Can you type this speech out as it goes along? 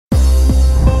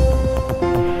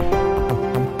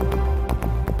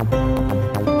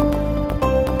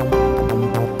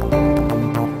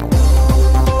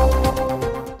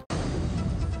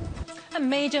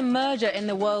merger in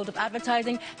the world of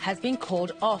advertising has been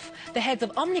called off. The heads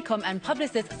of Omnicom and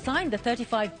Publicis signed the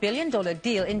 $35 billion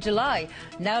deal in July.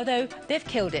 Now, though, they've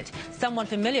killed it. Someone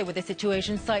familiar with the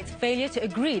situation cites failure to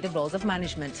agree the roles of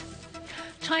management.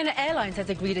 China Airlines has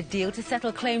agreed a deal to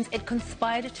settle claims it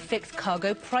conspired to fix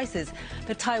cargo prices.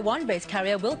 The Taiwan-based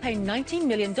carrier will pay $19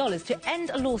 million to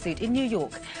end a lawsuit in New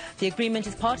York. The agreement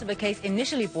is part of a case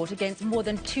initially brought against more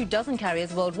than 24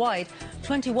 carriers worldwide.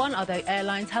 21 other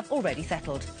airlines have already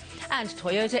settled. And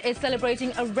Toyota is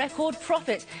celebrating a record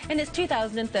profit in its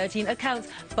 2013 accounts,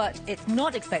 but it's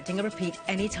not expecting a repeat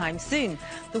anytime soon.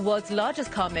 The world's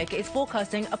largest car maker is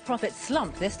forecasting a profit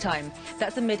slump this time.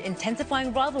 That's amid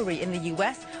intensifying rivalry in the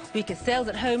US, weaker sales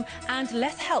at home, and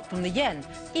less help from the yen.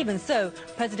 Even so,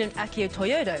 President Akio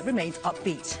Toyoda remains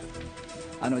upbeat.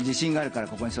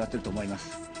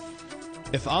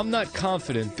 If I'm not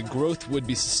confident the growth would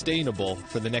be sustainable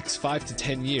for the next 5 to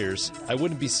 10 years, I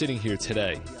wouldn't be sitting here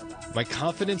today. My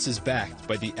confidence is backed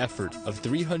by the effort of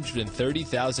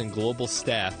 330,000 global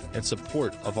staff and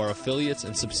support of our affiliates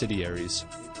and subsidiaries.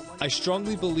 I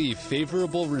strongly believe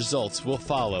favorable results will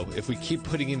follow if we keep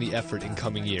putting in the effort in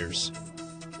coming years.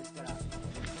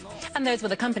 And those were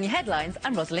the company headlines.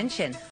 I'm Rosalind Shin.